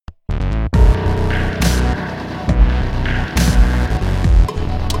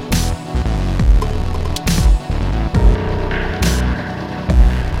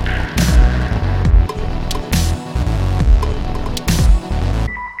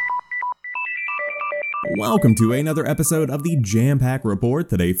Welcome to another episode of the Jampack Report,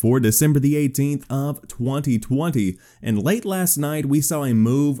 today for December the 18th of 2020. And late last night we saw a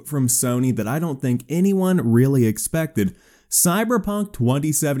move from Sony that I don't think anyone really expected. Cyberpunk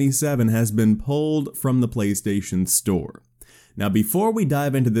 2077 has been pulled from the PlayStation Store. Now, before we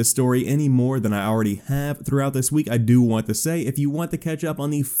dive into this story any more than I already have throughout this week, I do want to say if you want to catch up on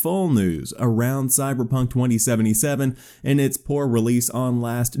the full news around Cyberpunk 2077 and its poor release on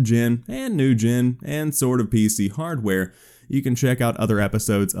last gen and new gen and sort of PC hardware, you can check out other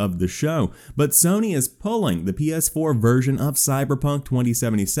episodes of the show. But Sony is pulling the PS4 version of Cyberpunk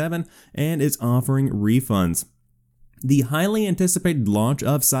 2077 and is offering refunds. The highly anticipated launch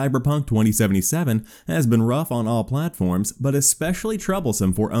of Cyberpunk 2077 has been rough on all platforms, but especially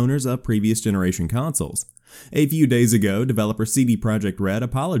troublesome for owners of previous generation consoles. A few days ago, developer CD Projekt Red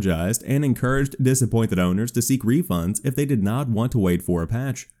apologized and encouraged disappointed owners to seek refunds if they did not want to wait for a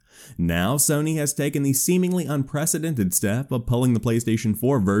patch. Now, Sony has taken the seemingly unprecedented step of pulling the PlayStation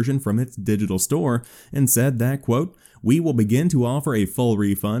 4 version from its digital store and said that, quote, "We will begin to offer a full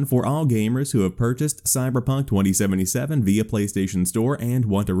refund for all gamers who have purchased Cyberpunk 2077 via PlayStation Store and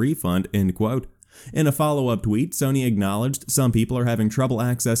want a refund," end quote. In a follow-up tweet, Sony acknowledged some people are having trouble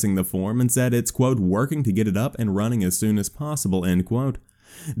accessing the form and said it's, quote, "working to get it up and running as soon as possible," end quote.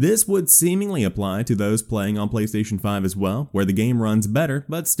 This would seemingly apply to those playing on PlayStation 5 as well, where the game runs better,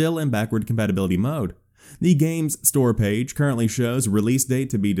 but still in backward compatibility mode. The game's store page currently shows release date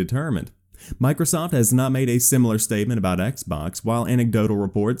to be determined. Microsoft has not made a similar statement about Xbox, while anecdotal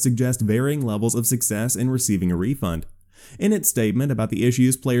reports suggest varying levels of success in receiving a refund. In its statement about the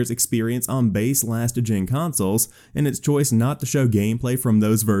issues players experience on base last-gen consoles, and its choice not to show gameplay from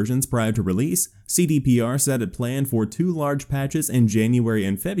those versions prior to release, CDPR said it planned for 2 large patches in January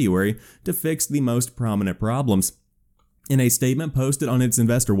and February to fix the most prominent problems. In a statement posted on its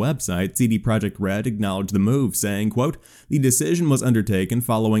investor website, CD Projekt Red acknowledged the move, saying, quote, "The decision was undertaken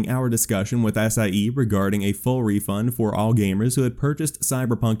following our discussion with SIE regarding a full refund for all gamers who had purchased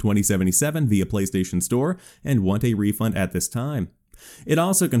Cyberpunk 2077 via PlayStation Store and want a refund at this time." It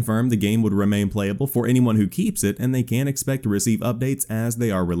also confirmed the game would remain playable for anyone who keeps it, and they can expect to receive updates as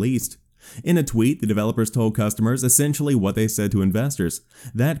they are released. In a tweet, the developers told customers essentially what they said to investors,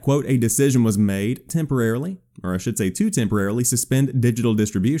 that, quote, "a decision was made temporarily, or I should say to temporarily suspend digital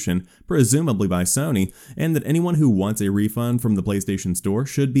distribution, presumably by Sony, and that anyone who wants a refund from the PlayStation Store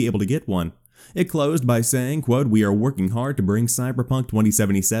should be able to get one." It closed by saying, quote, "We are working hard to bring Cyberpunk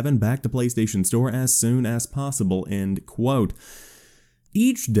 2077 back to PlayStation Store as soon as possible," end quote.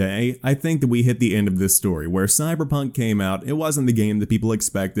 Each day, I think that we hit the end of this story, where Cyberpunk came out, it wasn't the game that people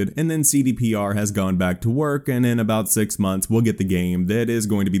expected, and then CDPR has gone back to work, and in about 6 months we'll get the game that is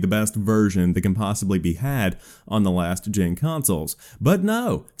going to be the best version that can possibly be had on the last-gen consoles. But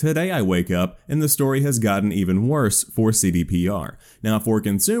no, today I wake up, and the story has gotten even worse for CDPR. Now, for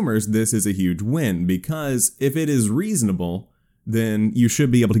consumers, this is a huge win, because if it is reasonable, then you should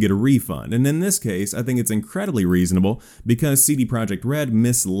be able to get a refund. And in this case, I think it's incredibly reasonable because CD Projekt Red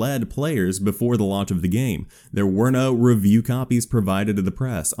misled players before the launch of the game. There were no review copies provided to the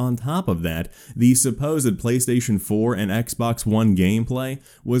press. On top of that, the supposed PlayStation 4 and Xbox One gameplay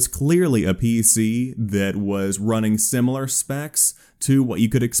was clearly a PC that was running similar specs to what you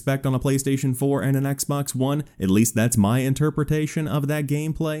could expect on a PlayStation 4 and an Xbox One. At least that's my interpretation of that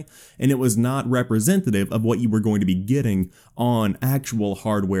gameplay, and it was not representative of what you were going to be getting on actual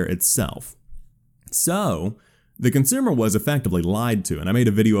hardware itself. So, the consumer was effectively lied to, and I made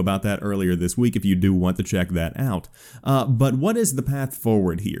a video about that earlier this week if you do want to check that out. But what is the path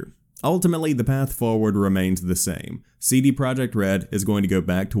forward here? Ultimately, the path forward remains the same. CD Projekt Red is going to go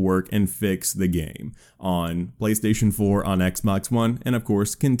back to work and fix the game on PlayStation 4, on Xbox One, and of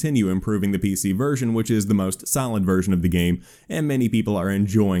course continue improving the PC version, which is the most solid version of the game, and many people are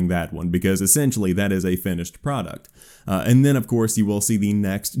enjoying that one because essentially that is a finished product. And then of course you will see the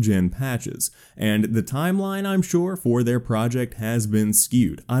next gen patches, and the timeline, I'm sure, for their project has been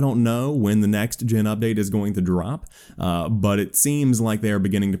skewed. I don't know when the next gen update is going to drop, but it seems like they are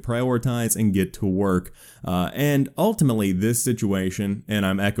beginning to prioritize and get to work. And ultimately, this situation, and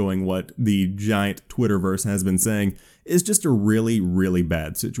I'm echoing what the giant Twitterverse has been saying, is just a really, really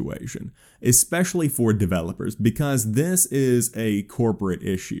bad situation, especially for developers, because this is a corporate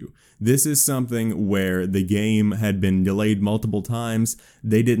issue. This is something where the game had been delayed multiple times,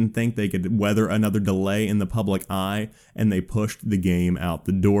 they didn't think they could weather another delay in the public eye, and they pushed the game out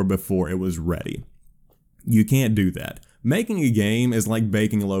the door before it was ready. You can't do that. Making a game is like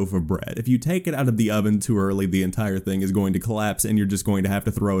baking a loaf of bread. If you take it out of the oven too early, the entire thing is going to collapse and you're just going to have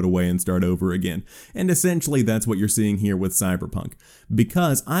to throw it away and start over again. And essentially that's what you're seeing here with Cyberpunk.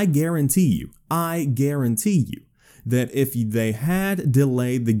 Because I guarantee you, that if they had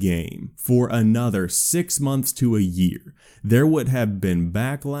delayed the game for another 6 months to a year, there would have been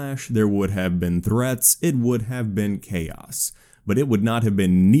backlash, there would have been threats, it would have been chaos. But it would not have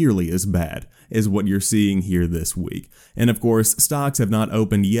been nearly as bad as what you're seeing here this week. And of course, stocks have not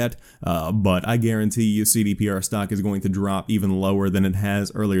opened yet, but I guarantee you CDPR stock is going to drop even lower than it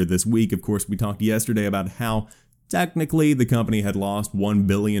has earlier this week. Of course, we talked yesterday about how technically the company had lost $1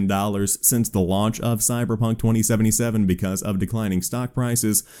 billion since the launch of Cyberpunk 2077 because of declining stock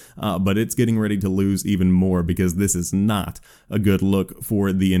prices, but it's getting ready to lose even more because this is not a good look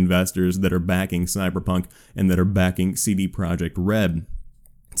for the investors that are backing Cyberpunk and that are backing CD Projekt Red.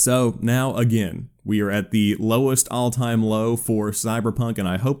 So now again, we are at the lowest all-time low for Cyberpunk, and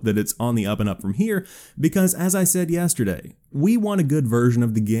I hope that it's on the up and up from here, because as I said yesterday, we want a good version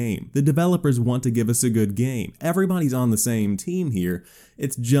of the game. The developers want to give us a good game. Everybody's on the same team here.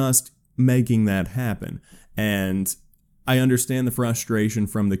 It's just making that happen. And I understand the frustration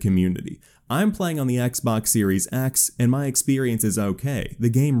from the community. I'm playing on the Xbox Series X, and my experience is okay. The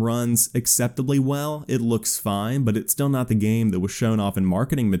game runs acceptably well, it looks fine, but it's still not the game that was shown off in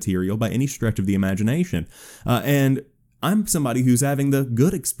marketing material by any stretch of the imagination. And I'm somebody who's having the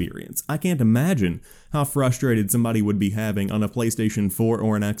good experience. I can't imagine how frustrated somebody would be having on a PlayStation 4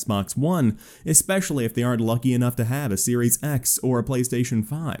 or an Xbox One, especially if they aren't lucky enough to have a Series X or a PlayStation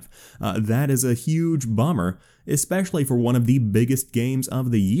 5. That is a huge bummer, especially for one of the biggest games of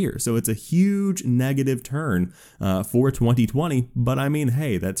the year. So it's a huge negative turn for 2020, but I mean,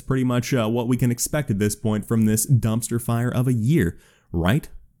 hey, that's pretty much what we can expect at this point from this dumpster fire of a year, right?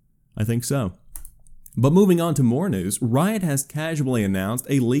 I think so. But moving on to more news, Riot has casually announced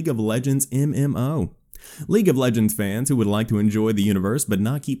a League of Legends MMO. League of Legends fans who would like to enjoy the universe but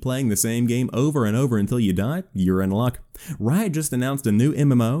not keep playing the same game over and over until you die, you're in luck. Riot just announced a new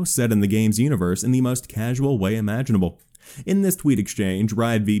MMO set in the game's universe in the most casual way imaginable. In this tweet exchange,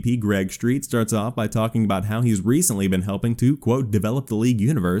 Riot VP Greg Street starts off by talking about how he's recently been helping to, quote, develop the League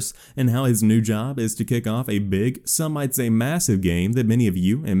universe, and how his new job is to kick off a big, some might say massive game that many of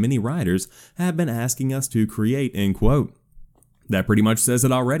you and many writers have been asking us to create, end quote. That pretty much says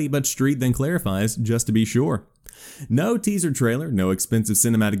it already, but Street then clarifies, just to be sure. No teaser trailer, no expensive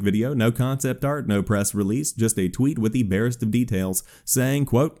cinematic video, no concept art, no press release, just a tweet with the barest of details saying,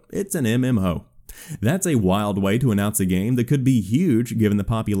 quote, it's an MMO. That's a wild way to announce a game that could be huge given the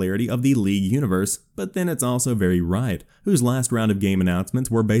popularity of the League universe, but then it's also very Riot, whose last round of game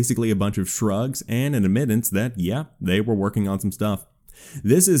announcements were basically a bunch of shrugs and an admittance that, yeah, they were working on some stuff.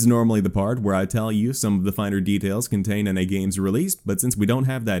 This is normally the part where I tell you some of the finer details contained in a game's release, but since we don't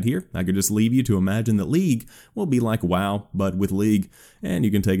have that here, I could just leave you to imagine that League will be like WoW, but with League, and you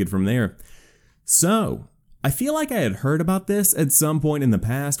can take it from there. So, I feel like I had heard about this at some point in the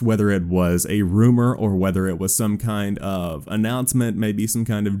past, whether it was a rumor or whether it was some kind of announcement, maybe some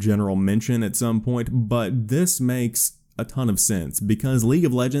kind of general mention at some point, but this makes a ton of sense because League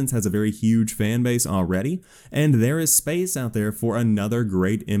of Legends has a very huge fan base already, and there is space out there for another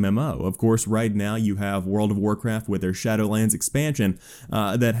great MMO. Of course, right now you have World of Warcraft with their Shadowlands expansion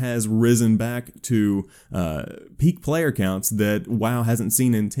that has risen back to peak player counts that WoW hasn't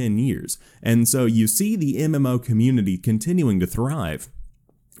seen in 10 years. And so you see the MMO community continuing to thrive.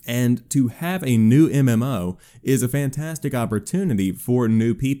 And to have a new MMO is a fantastic opportunity for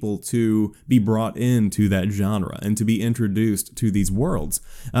new people to be brought into that genre and to be introduced to these worlds.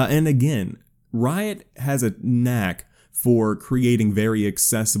 And again, Riot has a knack for creating very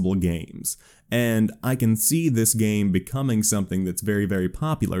accessible games. And I can see this game becoming something that's very, very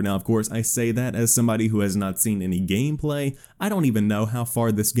popular. Now, of course, I say that as somebody who has not seen any gameplay. I don't even know how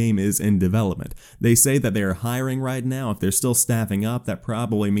far this game is in development. They say that they're hiring right now. If they're still staffing up, that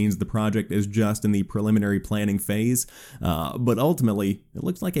probably means the project is just in the preliminary planning phase. But ultimately, it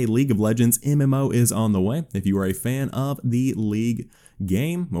looks like a League of Legends MMO is on the way. If you are a fan of the League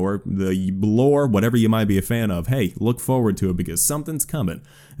game or the lore, whatever you might be a fan of, hey, look forward to it because something's coming.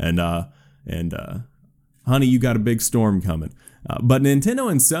 And honey, you got a big storm coming. But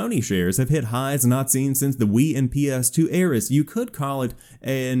Nintendo and Sony shares have hit highs not seen since the Wii and PS2 eras. You could call it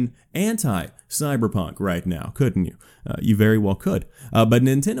an anti-Cyberpunk right now, couldn't you? You very well could. But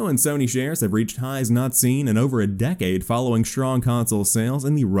Nintendo and Sony shares have reached highs not seen in over a decade following strong console sales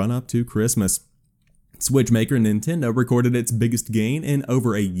in the run-up to Christmas. Switch maker Nintendo recorded its biggest gain in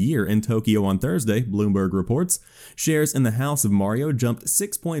over a year in Tokyo on Thursday, Bloomberg reports. Shares in the House of Mario jumped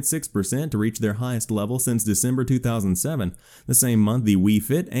 6.6% to reach their highest level since December 2007, the same month the Wii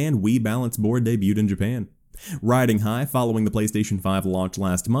Fit and Wii Balance board debuted in Japan. Riding high following the PlayStation 5 launch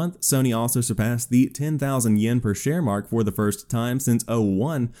last month, Sony also surpassed the 10,000 yen per share mark for the first time since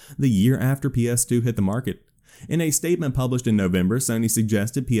 2001, the year after PS2 hit the market. In a statement published in November, Sony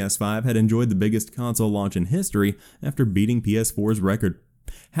suggested PS5 had enjoyed the biggest console launch in history after beating PS4's record.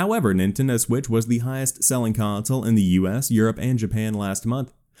 However, Nintendo Switch was the highest-selling console in the US, Europe, and Japan last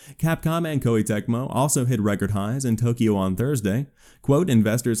month. Capcom and Koei Tecmo also hit record highs in Tokyo on Thursday. Quote,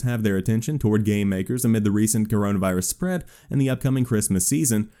 investors have their attention toward game makers amid the recent coronavirus spread and the upcoming Christmas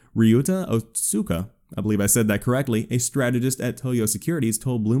season, Ryuta Otsuka, I believe I said that correctly, a strategist at Toyo Securities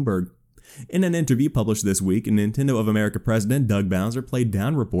told Bloomberg. In an interview published this week, Nintendo of America president Doug Bowser played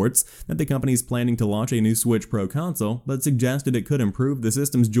down reports that the company is planning to launch a new Switch Pro console, but suggested it could improve the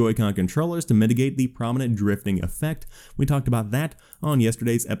system's Joy-Con controllers to mitigate the prominent drifting effect. We talked about that on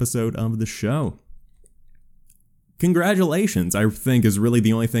yesterday's episode of the show. Congratulations, I think, is really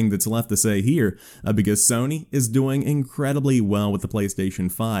the only thing that's left to say here, because Sony is doing incredibly well with the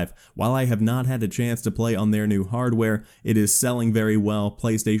PlayStation 5. While I have not had a chance to play on their new hardware, it is selling very well.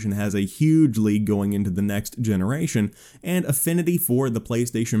 PlayStation has a huge lead going into the next generation, and affinity for the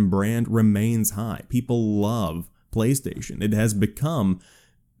PlayStation brand remains high. People love PlayStation. It has become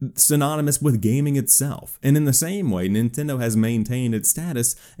synonymous with gaming itself. And in the same way, Nintendo has maintained its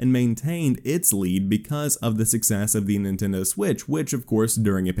status and maintained its lead because of the success of the Nintendo Switch, which of course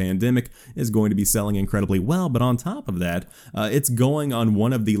during a pandemic is going to be selling incredibly well, but on top of that, it's going on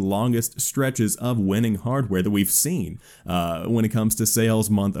one of the longest stretches of winning hardware that we've seen when it comes to sales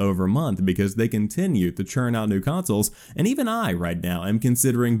month over month, because they continue to churn out new consoles, and even I right now am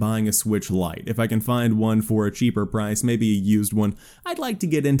considering buying a Switch Lite. If I can find one for a cheaper price, maybe a used one, I'd like to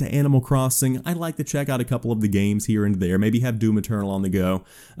get into Animal Crossing. I'd like to check out a couple of the games here and there, maybe have Doom Eternal on the go.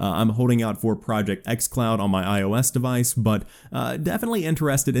 I'm holding out for Project xCloud on my iOS device, but definitely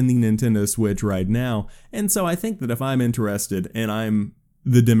interested in the Nintendo Switch right now, and so I think that if I'm interested and I'm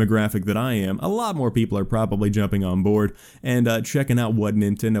the demographic that I am, a lot more people are probably jumping on board and checking out what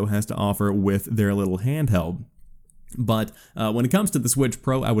Nintendo has to offer with their little handheld. But when it comes to the Switch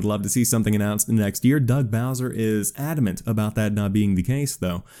Pro, I would love to see something announced next year. Doug Bowser is adamant about that not being the case,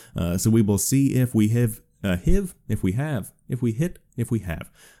 though. So we will see if we have,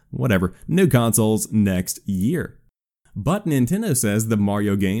 whatever, new consoles next year. But Nintendo says the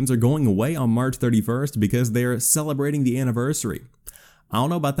Mario games are going away on March 31st because they're celebrating the anniversary. I don't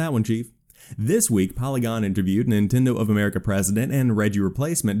know about that one, Chief. This week, Polygon interviewed Nintendo of America president and Reggie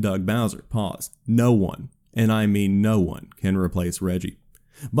replacement Doug Bowser. Pause. No one, and I mean no one, can replace Reggie.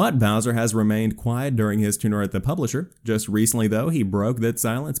 But Bowser has remained quiet during his tenure at the publisher. Just recently, though, he broke that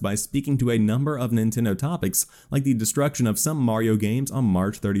silence by speaking to a number of Nintendo topics, like the destruction of some Mario games on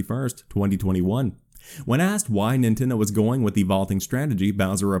March 31st, 2021. When asked why Nintendo was going with the vaulting strategy,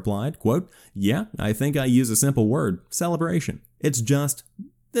 Bowser replied, quote, "Yeah, I think I use a simple word, celebration. It's just,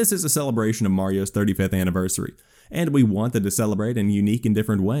 this is a celebration of Mario's 35th anniversary. And we wanted to celebrate in unique and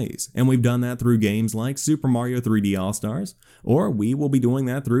different ways, and we've done that through games like Super Mario 3D All-Stars, or we will be doing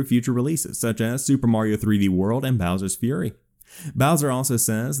that through future releases, such as Super Mario 3D World and Bowser's Fury." Bowser also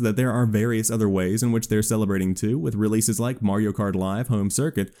says that there are various other ways in which they're celebrating too, with releases like Mario Kart Live Home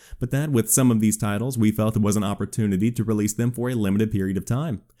Circuit, but that with some of these titles, we felt it was an opportunity to release them for a limited period of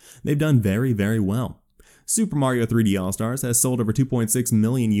time. They've done very, very well. Super Mario 3D All-Stars has sold over 2.6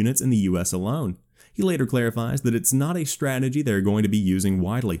 million units in the US alone. He later clarifies that it's not a strategy they're going to be using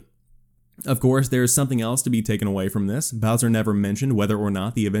widely. Of course, there's something else to be taken away from this. Bowser never mentioned whether or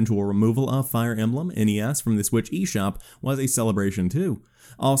not the eventual removal of Fire Emblem NES from the Switch eShop was a celebration too.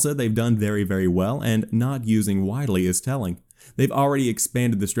 Also, they've done very, very well, and not using widely is telling. They've already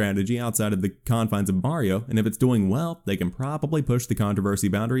expanded the strategy outside of the confines of Mario, and if it's doing well, they can probably push the controversy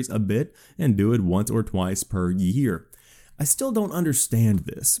boundaries a bit and do it once or twice per year. I still don't understand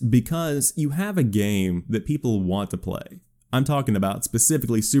this, because you have a game that people want to play. I'm talking about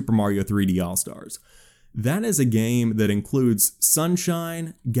specifically Super Mario 3D All-Stars. That is a game that includes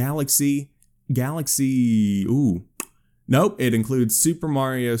Sunshine, Galaxy, it includes Super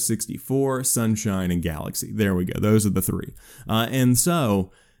Mario 64, Sunshine, and Galaxy. There we go, those are the three. And so,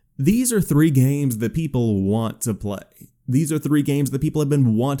 these are three games that people want to play. These are three games that people have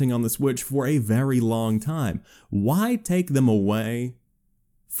been wanting on the Switch for a very long time. Why take them away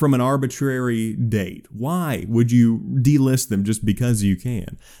from an arbitrary date? Why would you delist them just because you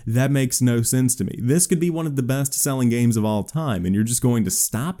can? That makes no sense to me. This could be one of the best selling games of all time, and you're just going to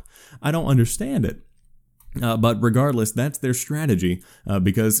stop? I don't understand it. But regardless, that's their strategy,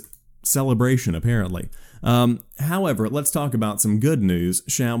 because celebration, apparently. However, let's talk about some good news,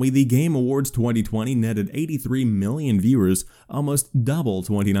 shall we? The Game Awards 2020 netted 83 million viewers, almost double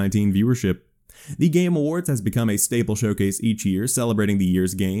 2019 viewership. The Game Awards has become a staple showcase each year, celebrating the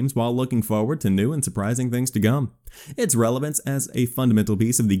year's games while looking forward to new and surprising things to come. Its relevance as a fundamental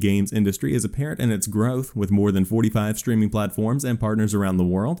piece of the games industry is apparent in its growth. With more than 45 streaming platforms and partners around the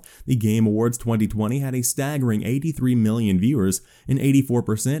world, the Game Awards 2020 had a staggering 83 million viewers, an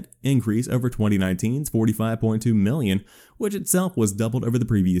 84% increase over 2019's 45.2 million, which itself was doubled over the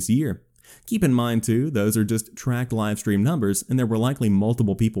previous year. Keep in mind too, those are just tracked live stream numbers, and there were likely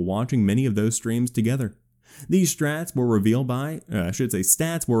multiple people watching many of those streams together. These stats were revealed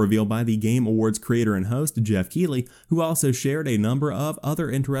by the Game Awards creator and host Jeff Keighley, who also shared a number of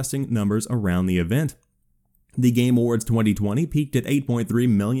other interesting numbers around the event. The Game Awards 2020 peaked at 8.3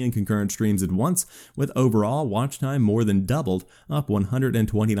 million concurrent streams at once, with overall watch time more than doubled, up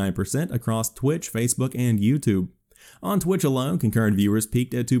 129% across Twitch, Facebook, and YouTube. On Twitch alone, concurrent viewers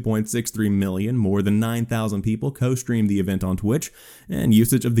peaked at 2.63 million, more than 9,000 people co-streamed the event on Twitch, and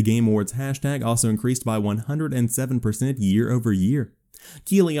usage of the Game Awards hashtag also increased by 107% year over year.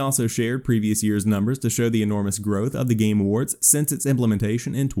 Keighley also shared previous year's numbers to show the enormous growth of the Game Awards since its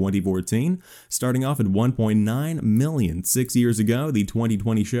implementation in 2014, starting off at 1.9 million. 6 years ago, the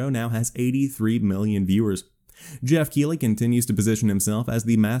 2020 show now has 83 million viewers. Jeff Keighley continues to position himself as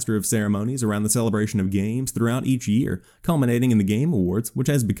the master of ceremonies around the celebration of games throughout each year, culminating in the Game Awards, which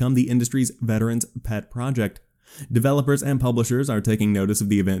has become the industry's veterans' pet project. Developers and publishers are taking notice of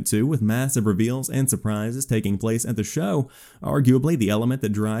the event too, with massive reveals and surprises taking place at the show, arguably the element that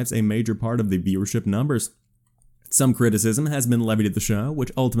drives a major part of the viewership numbers. Some criticism has been levied at the show,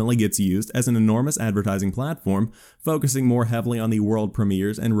 which ultimately gets used as an enormous advertising platform, focusing more heavily on the world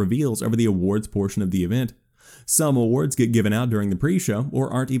premieres and reveals over the awards portion of the event. Some awards get given out during the pre-show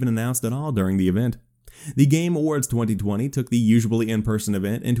or aren't even announced at all during the event. The Game Awards 2020 took the usually in-person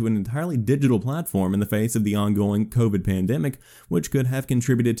event into an entirely digital platform in the face of the ongoing COVID pandemic, which could have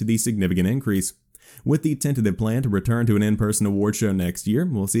contributed to the significant increase. With the tentative plan to return to an in-person award show next year,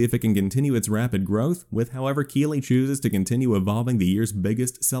 we'll see if it can continue its rapid growth, with however Keighley chooses to continue evolving the year's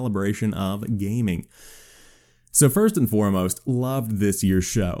biggest celebration of gaming. So first and foremost, loved this year's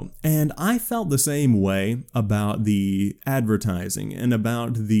show, and I felt the same way about the advertising and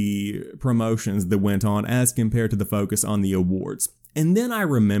about the promotions that went on as compared to the focus on the awards. And then I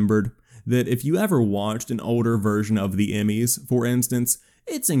remembered that if you ever watched an older version of the Emmys, for instance,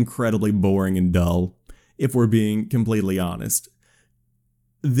 it's incredibly boring and dull, if we're being completely honest.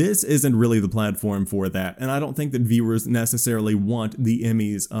 This isn't really the platform for that, and I don't think that viewers necessarily want the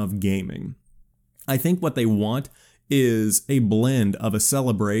Emmys of gaming. I think what they want is a blend of a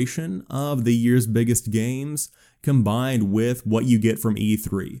celebration of the year's biggest games combined with what you get from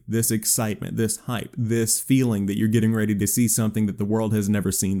E3. This excitement, this hype, this feeling that you're getting ready to see something that the world has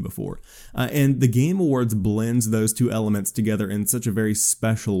never seen before. And the Game Awards blends those two elements together in such a very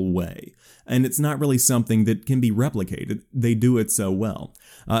special way. And it's not really something that can be replicated. They do it so well.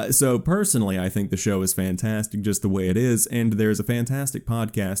 So personally, I think the show is fantastic just the way it is, and there's a fantastic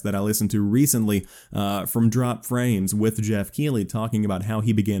podcast that I listened to recently from Drop Frames with Jeff Keighley talking about how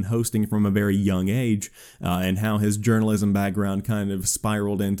he began hosting from a very young age and how his journalism background kind of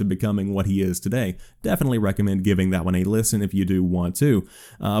spiraled into becoming what he is today. Definitely recommend giving that one a listen if you do want to.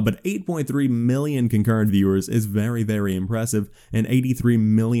 But 8.3 million concurrent viewers is very, very impressive, and 83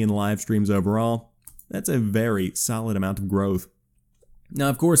 million live streams overall. That's a very solid amount of growth. Now,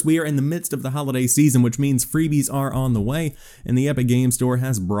 of course, we are in the midst of the holiday season, which means freebies are on the way, and the Epic Game Store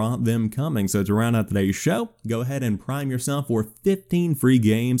has brought them coming. So to round out today's show, go ahead and prime yourself for 15 free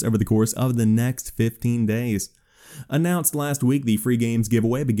games over the course of the next 15 days. Announced last week, the free games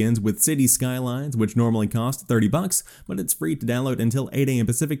giveaway begins with City Skylines, which normally costs $30, but it's free to download until 8 a.m.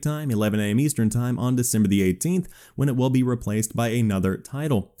 Pacific Time, 11 a.m. Eastern Time on December the 18th, when it will be replaced by another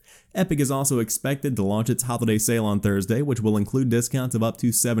title. Epic is also expected to launch its holiday sale on Thursday, which will include discounts of up to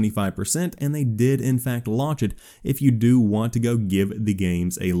 75%, and they did in fact launch it if you do want to go give the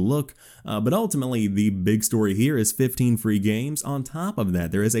games a look. But ultimately, the big story here is 15 free games. On top of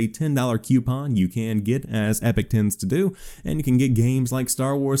that, there is a $10 coupon you can get, as Epic tends to do, and you can get games like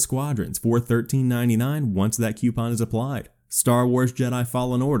Star Wars Squadrons for $13.99 once that coupon is applied. Star Wars Jedi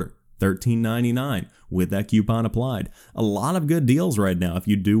Fallen Order, $13.99 with that coupon applied. A lot of good deals right now if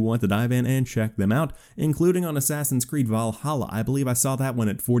you do want to dive in and check them out, including on Assassin's Creed Valhalla. I believe I saw that one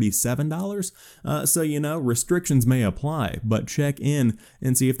at $47. So, restrictions may apply, but check in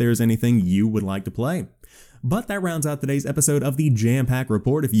and see if there's anything you would like to play. But that rounds out today's episode of the Jampack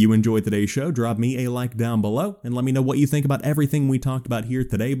Report. If you enjoyed today's show, drop me a like down below and let me know what you think about everything we talked about here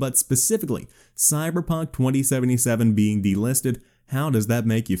today, but specifically Cyberpunk 2077 being delisted. How does that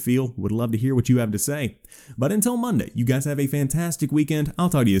make you feel? Would love to hear what you have to say. But until Monday, you guys have a fantastic weekend. I'll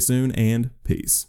talk to you soon, and peace.